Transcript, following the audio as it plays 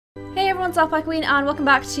Hey everyone, Southpack Queen, and welcome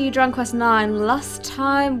back to Dragon Quest 9. Last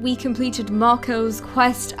time we completed Marco's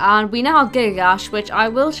quest, and we now have Gigash, which I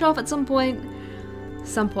will show off at some point.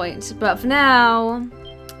 But for now,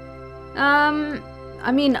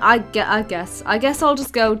 I mean, I guess I'll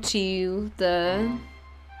just go to the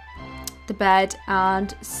bed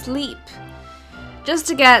and sleep, just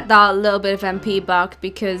to get that little bit of MP back,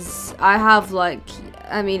 because I have, like,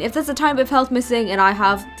 I mean, if there's a tiny bit of health missing and I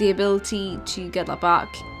have the ability to get that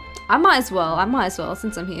back, I might as well,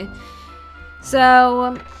 since I'm here.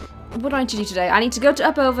 So, what do I need to do today? I need to go to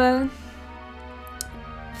Upover,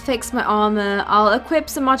 fix my armor, I'll equip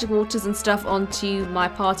some magic waters and stuff onto my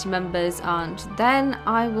party members, and then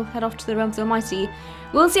I will head off to the Realms of the Almighty.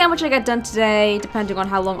 We'll see how much I get done today, depending on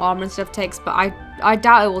how long armor and stuff takes, but I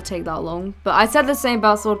doubt it will take that long. But I said the same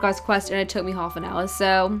about Sword Guy's quest, and it took me half an hour,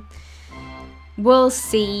 so we'll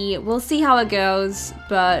see. We'll see how it goes,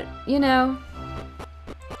 but, you know,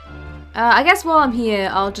 I guess while I'm here,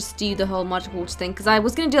 I'll just do the whole magic water thing, because I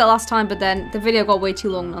was going to do it last time, but then the video got way too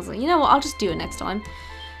long, and I was like, you know what, I'll just do it next time.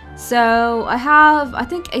 So, I have, I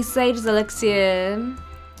think, a Sage's Elixir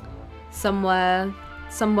somewhere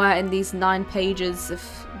in these 9 pages of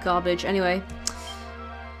garbage. Anyway,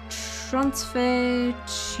 transfer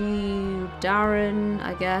to Darren,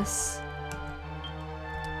 I guess.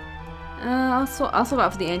 I'll sort out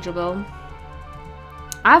for the Angel Bell.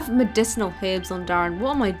 I have medicinal herbs on Darren.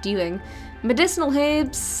 What am I doing? Medicinal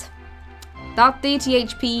herbs. That 30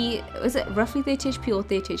 HP. Is it roughly 30 HP or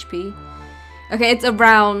 30 HP? Okay, it's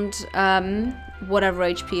around whatever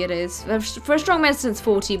HP it is. For a strong medicine, it's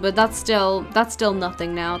 40, but that's still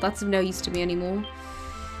nothing now. That's of no use to me anymore.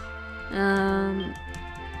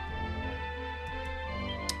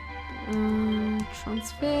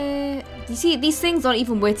 Transfer. You see, these things aren't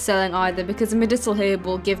even worth selling either, because a medicinal herb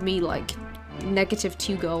will give me like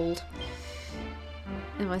 -2 gold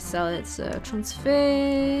if I sell it. So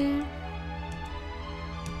transfer.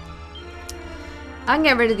 I can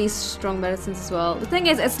get rid of these strong medicines as well. The thing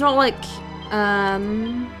is, it's not like do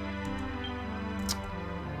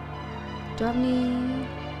I have any?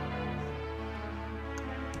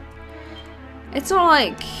 It's not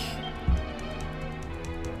like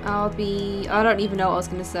I don't even know what I was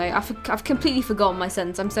going to say. I've completely forgotten my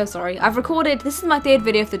sentence. I'm so sorry. I've recorded, this is my 3rd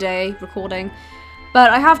video of the day, recording. But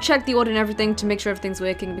I have checked the order and everything to make sure everything's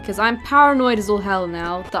working, because I'm paranoid as all hell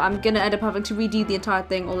now that I'm going to end up having to redo the entire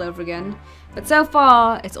thing all over again. But so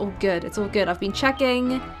far, it's all good. It's all good. I've been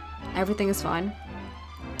checking. Everything is fine.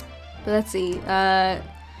 But let's see. I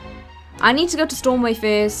need to go to Stormway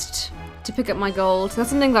first to pick up my gold. That's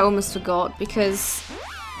something that I almost forgot, because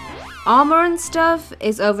armor and stuff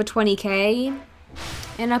is over 20k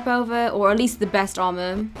in Upover, or at least the best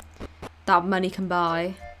armor that money can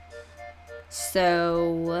buy.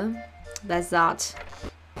 So there's that.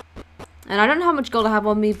 And I don't know how much gold I have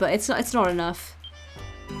on me, but it's not enough.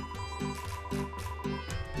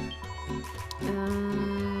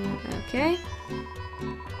 Okay.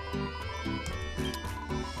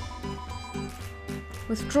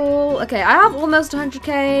 Withdrawal. Okay, I have almost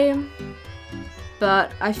 100k.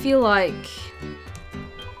 But I feel like,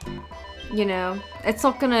 you know, it's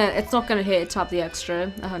not gonna hit to have the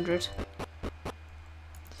extra 100.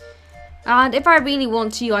 And if I really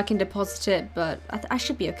want to, I can deposit it, but I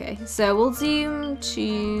should be okay. So we'll zoom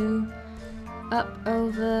to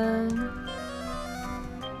Upover.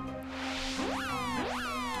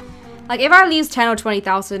 Like, if I lose 10 or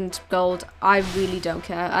 20,000 gold, I really don't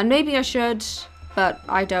care. And maybe I should, but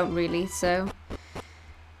I don't really, so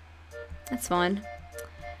that's fine.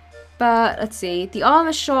 But let's see, the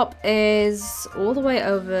armor shop is all the way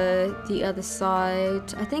over the other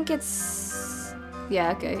side. I think it's,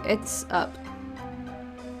 yeah, okay, it's up.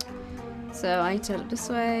 So I need to head up this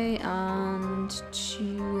way and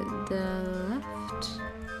to the left.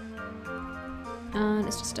 And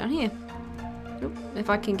it's just down here. Oop, if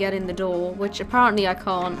I can get in the door, which apparently I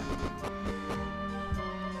can't.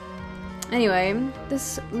 Anyway,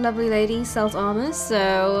 this lovely lady sells armor,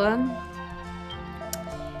 so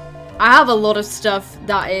I have a lot of stuff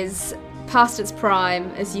that is past its prime,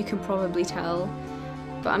 as you can probably tell.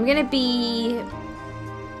 But I'm gonna be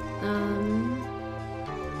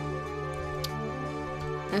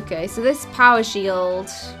okay, so this power shield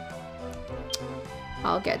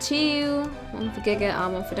I'll get 2. 1 for Giga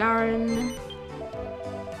and 1 for Darren.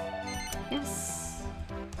 Yes.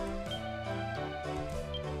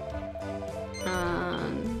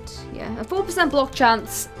 And yeah, a 4% block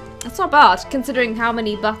chance. That's not bad, considering how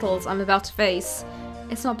many battles I'm about to face.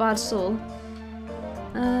 It's not bad at all.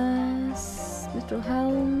 Mithril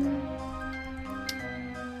Helm.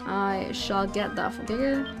 I shall get that for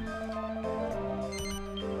Giga.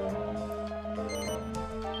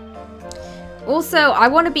 Also, I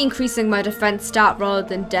want to be increasing my defense stat rather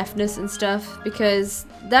than deafness and stuff, because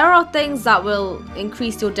there are things that will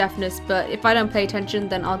increase your deafness, but if I don't pay attention,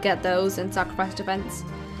 then I'll get those and sacrifice defense.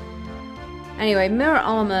 Anyway, mirror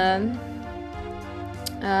armor.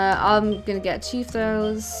 I'm gonna get 2 of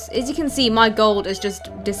those. As you can see, my gold is just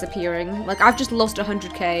disappearing. Like, I've just lost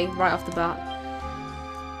 100k right off the bat.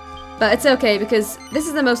 But it's okay, because this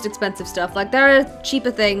is the most expensive stuff. Like, there are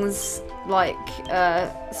cheaper things, like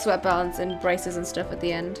sweatbands and braces and stuff at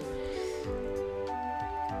the end.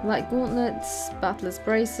 Light gauntlets, battler's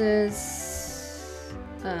braces.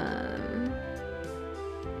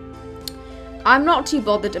 I'm not too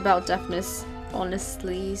bothered about deafness,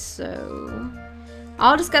 honestly, so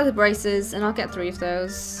I'll just get the braces and I'll get 3 of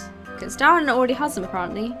those. Because Darren already has them,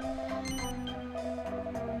 apparently.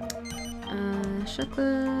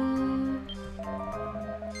 Sugar.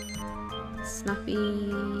 Snappy.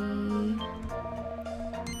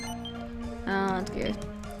 And good.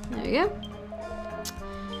 There we go.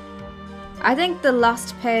 I think the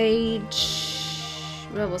last page...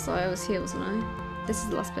 Where was I? I was here, wasn't I? This is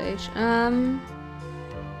the last page. A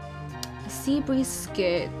sea breeze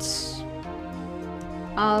skirt.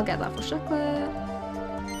 I'll get that for chocolate.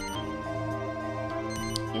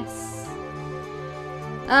 Yes.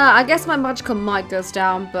 I guess my magical might goes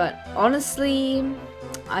down, but honestly,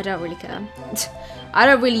 I don't really care. I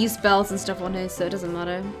don't really use spells and stuff on here, so it doesn't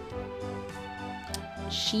matter.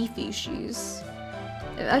 Shifu shoes.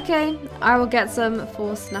 Okay, I will get some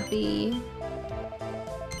for Snappy.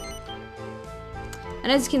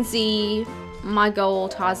 And as you can see, my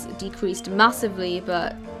gold has decreased massively,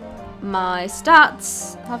 but my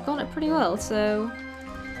stats have gone up pretty well, so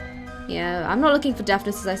yeah, I'm not looking for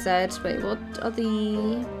deafness, as I said. Wait, what are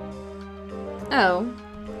the... Oh.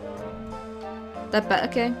 They're better,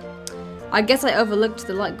 okay. I guess I overlooked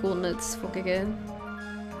the light gauntlets for Giga.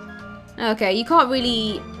 Okay, you can't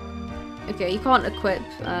really... Okay, you can't equip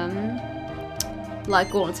light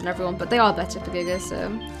gauntlets on everyone, but they are better for Giga,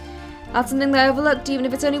 so... That's something that I overlooked, even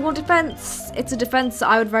if it's only 1 defense. It's a defense that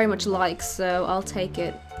I would very much like, so I'll take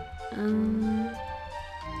it.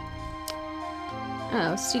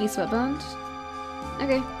 Oh, steely sweatband.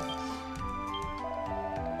 Okay.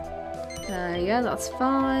 Yeah, that's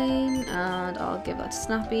fine. And I'll give that to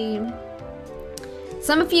Snappy.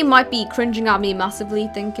 Some of you might be cringing at me massively,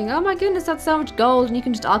 thinking, oh my goodness, that's so much gold, and you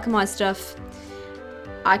can just alchemize stuff.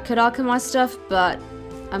 I could alchemize stuff, but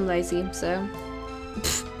I'm lazy, so...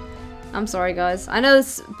 Pfft. I'm sorry, guys. I know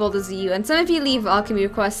this bothers you, and some of you leave alchemy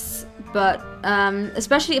requests, but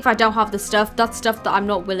especially if I don't have the stuff, that's stuff that I'm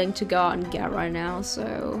not willing to go out and get right now,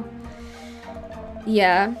 so...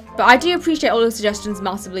 Yeah, but I do appreciate all those suggestions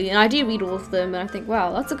massively, and I do read all of them, and I think,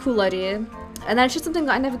 wow, that's a cool idea. And then it's just something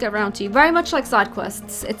that I never get around to. Very much like side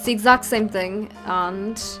quests. It's the exact same thing,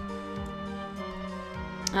 and...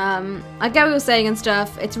 I get what you're saying and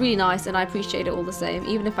stuff. It's really nice, and I appreciate it all the same,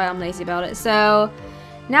 even if I am lazy about it. So...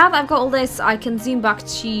 Now that I've got all this, I can zoom back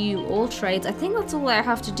to all trades. I think that's all I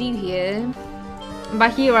have to do here. And by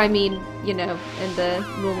here I mean, you know, in the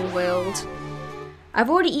normal world. I've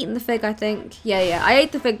already eaten the fig, I think. Yeah, I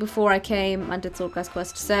ate the fig before I came and did Sword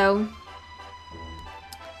Quest, so...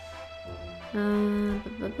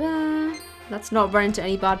 Let's not run into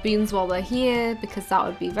any bad boons while we're here, because that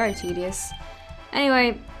would be very tedious.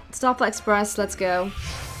 Anyway, Starflight Express, let's go.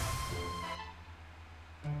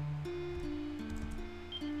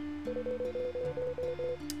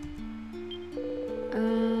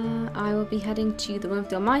 I will be heading to the Room of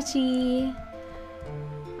the Almighty.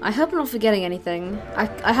 I hope I'm not forgetting anything.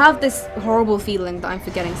 I have this horrible feeling that I'm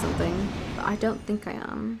forgetting something, but I don't think I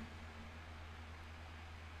am.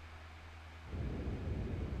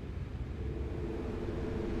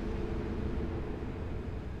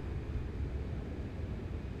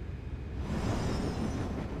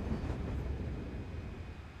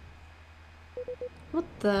 What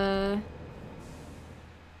the...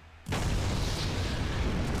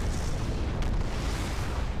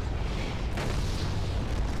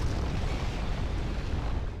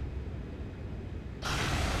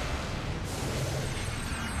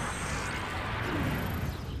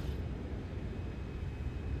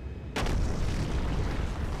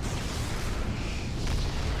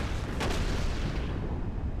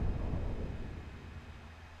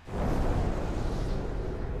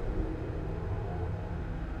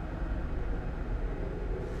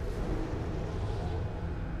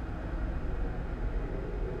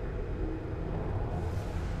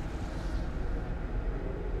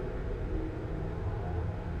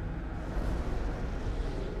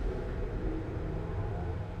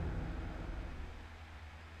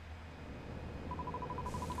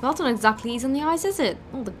 Well, that's not exactly easy on the eyes, is it?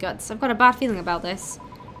 All the guts. I've got a bad feeling about this.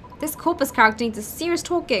 This Corpus character needs a serious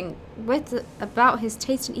talking with about his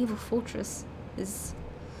taste in Evil Fortress.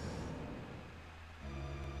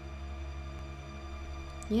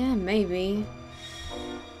 Yeah, maybe.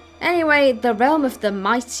 Anyway, the Realm of the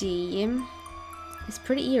Mighty is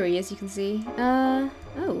pretty eerie, as you can see. Oh,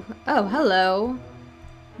 hello.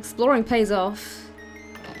 Exploring pays off.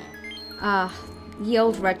 Ah, ye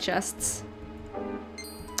old red chests.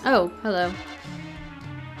 Oh, hello.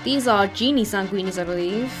 These are genie sanguinis, I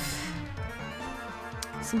believe.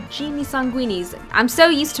 Some genie sanguinis. I'm so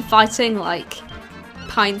used to fighting, like,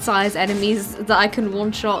 pint-sized enemies that I can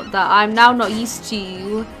one-shot that I'm now not used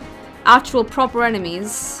to actual proper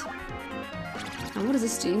enemies. And what does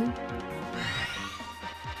this do?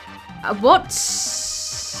 What?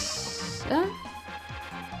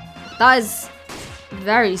 That is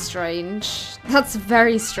very strange. That's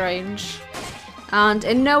very strange. And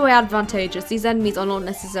in no way advantageous. These enemies are not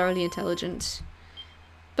necessarily intelligent.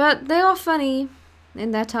 But they are funny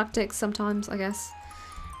in their tactics sometimes, I guess.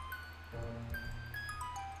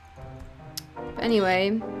 But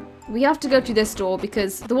anyway, we have to go to this door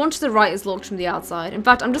because the one to the right is locked from the outside. In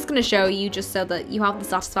fact, I'm just going to show you just so that you have the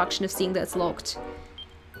satisfaction of seeing that it's locked.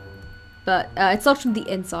 But it's locked from the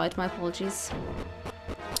inside, my apologies.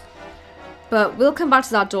 But we'll come back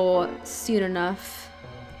to that door soon enough.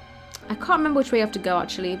 I can't remember which way you have to go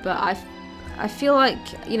actually, but I feel like,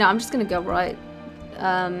 you know, I'm just going to go right.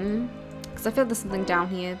 Because I feel like there's something down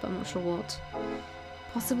here, but I'm not sure what.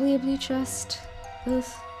 Possibly a blue chest. Ugh.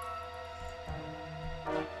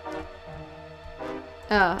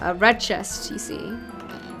 Oh, a red chest, you see.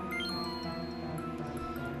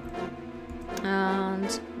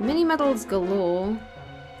 And mini medals galore.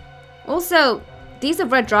 Also, these are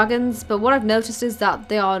red dragons, but what I've noticed is that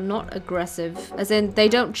they are not aggressive. As in, they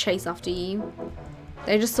don't chase after you.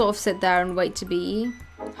 They just sort of sit there and wait to be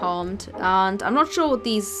harmed. And I'm not sure what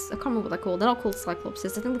these... I can't remember what they're called. They're not called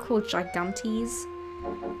Cyclopses. I think they're called Gigantes.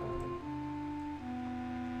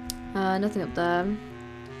 Nothing up there.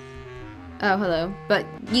 Oh, hello. But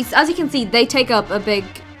as you can see, they take up a big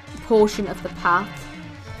portion of the path.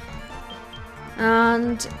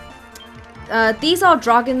 And these are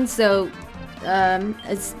dragons, so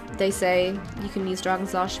as they say, you can use Dragon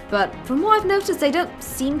Slash. But from what I've noticed, they don't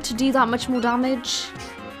seem to do that much more damage.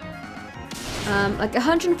 Like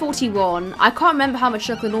 141. I can't remember how much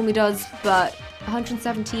Shuckler normally does, but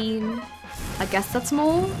 117. I guess that's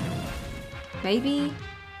more. Maybe.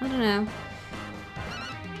 I don't know.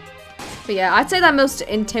 But yeah, I'd say their most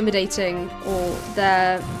intimidating or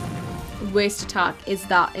their worst attack is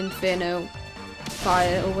that Inferno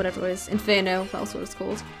Fire or whatever it is. Inferno, that's what it's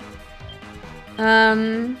called.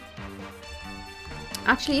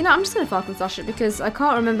 Actually, you know, I'm just going to Falcon Slash it because I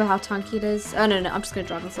can't remember how tanky it is. Oh, no, I'm just going to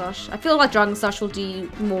Dragon Slash. I feel like Dragon Slash will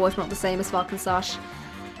do more, if not the same, as Falcon Slash.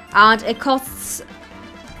 And it costs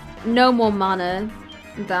no more mana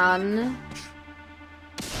than...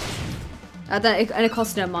 and it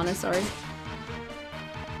costs no mana, sorry.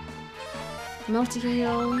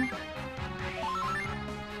 Multi-heal.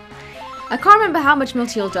 I can't remember how much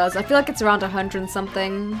multi-heal does. I feel like it's around 100 and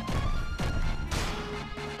something.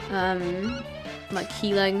 Like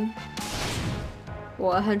healing. Or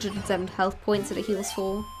 107 health points that it heals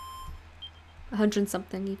for. 100 and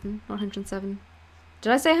something even, not 107.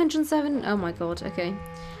 Did I say 107? Oh my god, okay.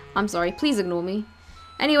 I'm sorry, please ignore me.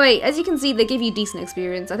 Anyway, as you can see, they give you decent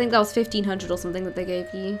experience. I think that was 1500 or something that they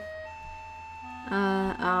gave you.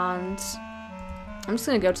 And I'm just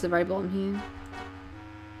gonna go to the very bottom here.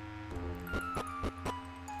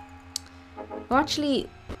 Oh, actually,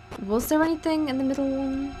 was there anything in the middle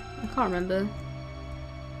one? I can't remember.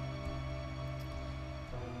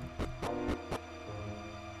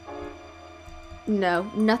 No,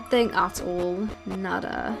 nothing at all.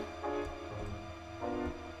 Nada.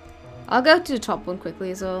 I'll go to the top one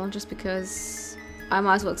quickly as well, just because I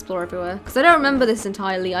might as well explore everywhere. Because I don't remember this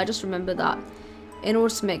entirely, I just remember that in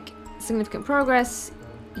order to make significant progress,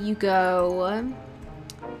 you go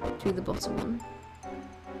to the bottom one.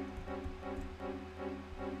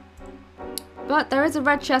 But there is a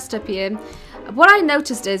red chest up here. What I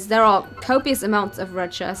noticed is there are copious amounts of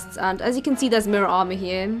red chests, and as you can see there's mirror armor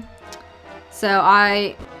here. So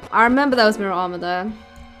I remember there was mirror armor there,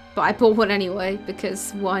 but I bought one anyway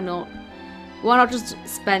because why not? Why not just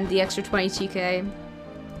spend the extra 22k?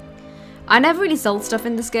 I never really sold stuff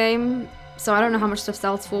in this game, so I don't know how much stuff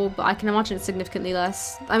sells for, but I can imagine it's significantly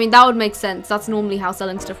less. I mean, that would make sense. That's normally how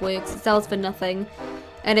selling stuff works. It sells for nothing,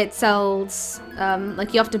 and it sells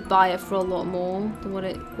like you have to buy it for a lot more than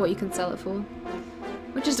what you can sell it for,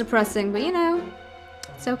 which is depressing. But you know,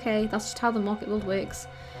 it's okay. That's just how the market world works.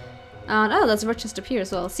 And oh, there's a red chest up here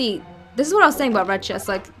as well. See, this is what I was saying about red chests.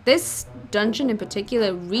 Like, this dungeon in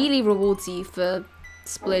particular really rewards you for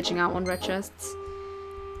splurging out on red chests.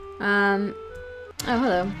 Oh,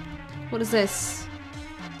 hello. What is this?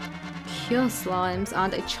 Cure slimes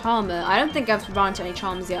and a charmer. I don't think I've run into any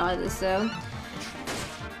charmers yet either, so...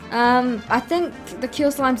 I think the cure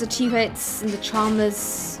slimes are 2 hits and the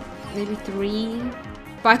charmers maybe 3.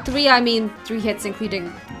 By 3 I mean 3 hits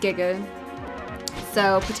including Giga.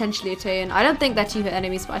 So potentially a turn. I don't think they're 2-hit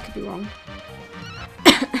enemies, but I could be wrong.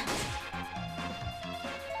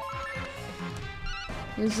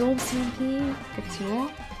 Resolve CMP. Get 2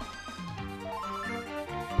 more.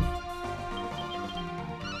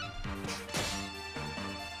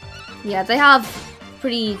 Yeah, they have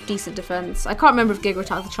pretty decent defense. I can't remember if Giga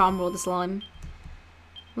attacked the charmer or the slime.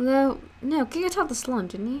 Although, no, Giga attacked the slime,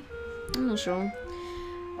 didn't he? I'm not sure.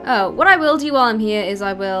 Oh, what I will do while I'm here is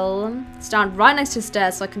I will stand right next to the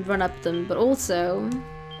stairs so I can run up them, but also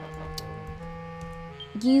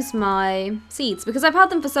use my seeds, because I've had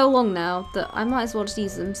them for so long now that I might as well just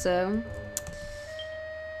use them, so...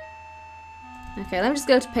 Okay, let me just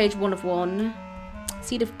go to page 1 of 1.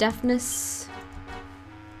 Seed of Deafness.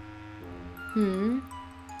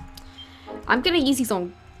 I'm gonna use these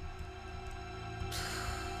on...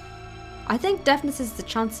 I think Deafness is the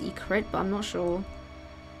chance that you crit, but I'm not sure.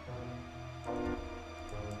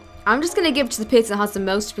 I'm just gonna give it to the person that has the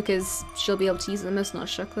most because she'll be able to use it the most, not a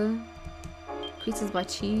Shuckler. Increases by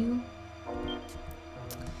 2.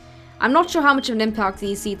 I'm not sure how much of an impact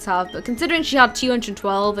these seeds have, but considering she had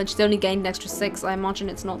 212 and she's only gained an extra 6, I imagine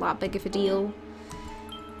it's not that big of a deal.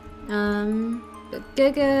 But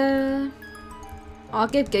Giga... I'll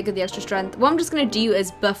give Giga the extra strength. What I'm just going to do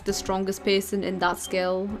is buff the strongest person in that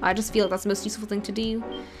skill. I just feel like that's the most useful thing to do.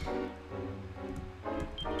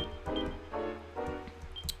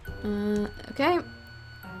 Okay.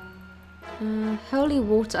 Holy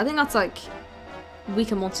Water. I think that's like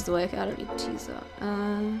weaker monsters to work. I don't need to use that.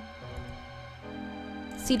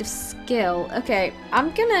 Seed of Skill. Okay,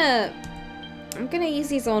 I'm gonna use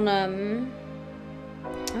these on I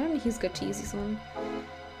don't know who's good to use these on.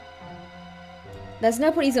 There's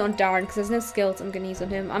no point using it on Darren because there's no skills I'm going to use on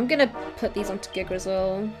him. I'm going to put these onto Giga as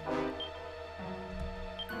well.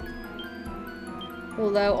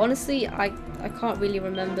 Although, honestly, I can't really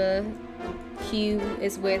remember who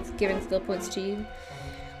is worth giving skill points to.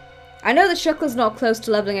 I know that Shuckler's not close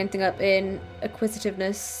to leveling anything up in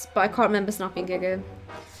Acquisitiveness, but I can't remember snapping Giga.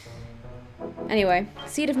 Anyway,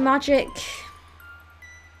 Seed of Magic.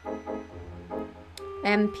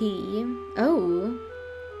 MP. Oh.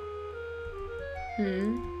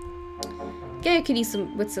 Giga could use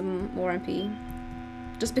some more MP.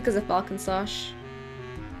 Just because of Falcon Slash.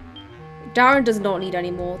 Darren does not need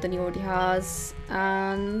any more than he already has.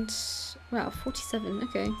 And wow, 47.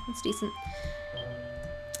 Okay, that's decent.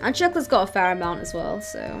 And Shuckler's got a fair amount as well,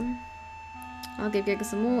 so I'll give Giga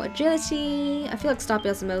some more agility. I feel like Snappy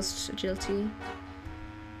has the most agility.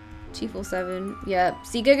 247. Yeah.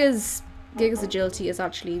 See, Giga's agility is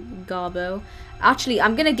actually Garbo. Actually,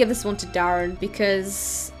 I'm gonna give this one to Darren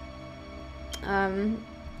because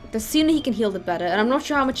the sooner he can heal, the better. And I'm not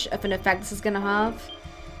sure how much of an effect this is gonna have.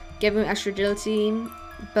 Give him extra agility,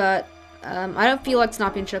 but I don't feel like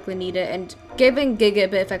Snappy and Shuckler need it. And giving Giga a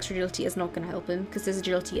bit of extra agility is not gonna help him because his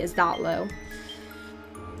agility is that low.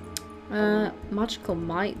 Magical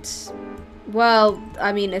Might. Well,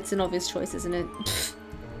 I mean, it's an obvious choice, isn't it?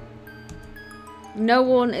 No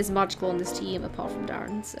one is magical on this team apart from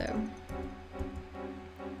Darren, so.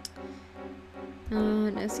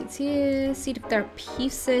 No seeds here. Seed of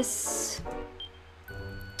Therapesis.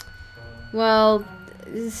 Well,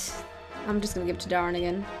 I'm just gonna give it to Darren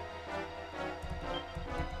again.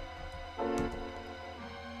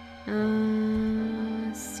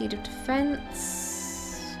 Seed of Defense.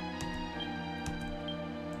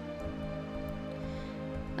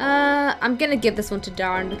 I'm gonna give this one to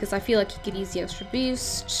Darren because I feel like he could use the extra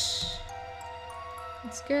boost.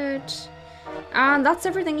 That's good. And that's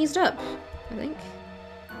everything used up, I think.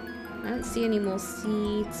 I don't see any more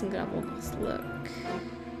seeds. I'm gonna have one last look.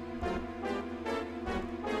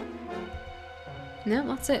 No,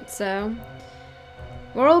 that's it. So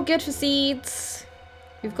we're all good for seeds.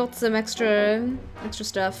 We've got some extra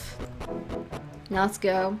stuff. Now let's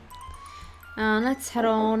go. And let's head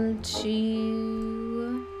on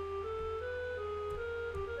to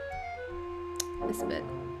this bit.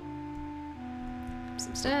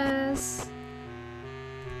 Some stairs.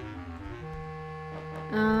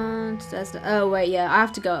 And stairs. Oh wait, yeah, I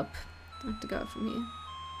have to go up. I have to go up from here.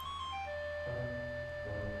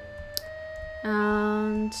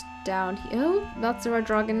 And down here. Oh, that's a red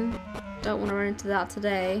dragon. Don't want to run into that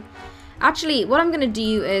today. Actually, what I'm going to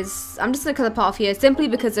do is, I'm just going to cut the part off here simply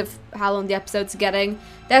because of how long the episode's getting.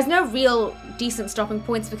 There's no real decent stopping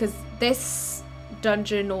points because this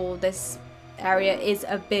dungeon or this area is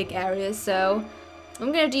a big area. So what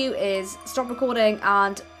I'm going to do is stop recording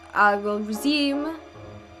and I will resume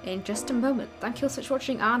in just a moment. Thank you all so much for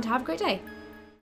watching and have a great day.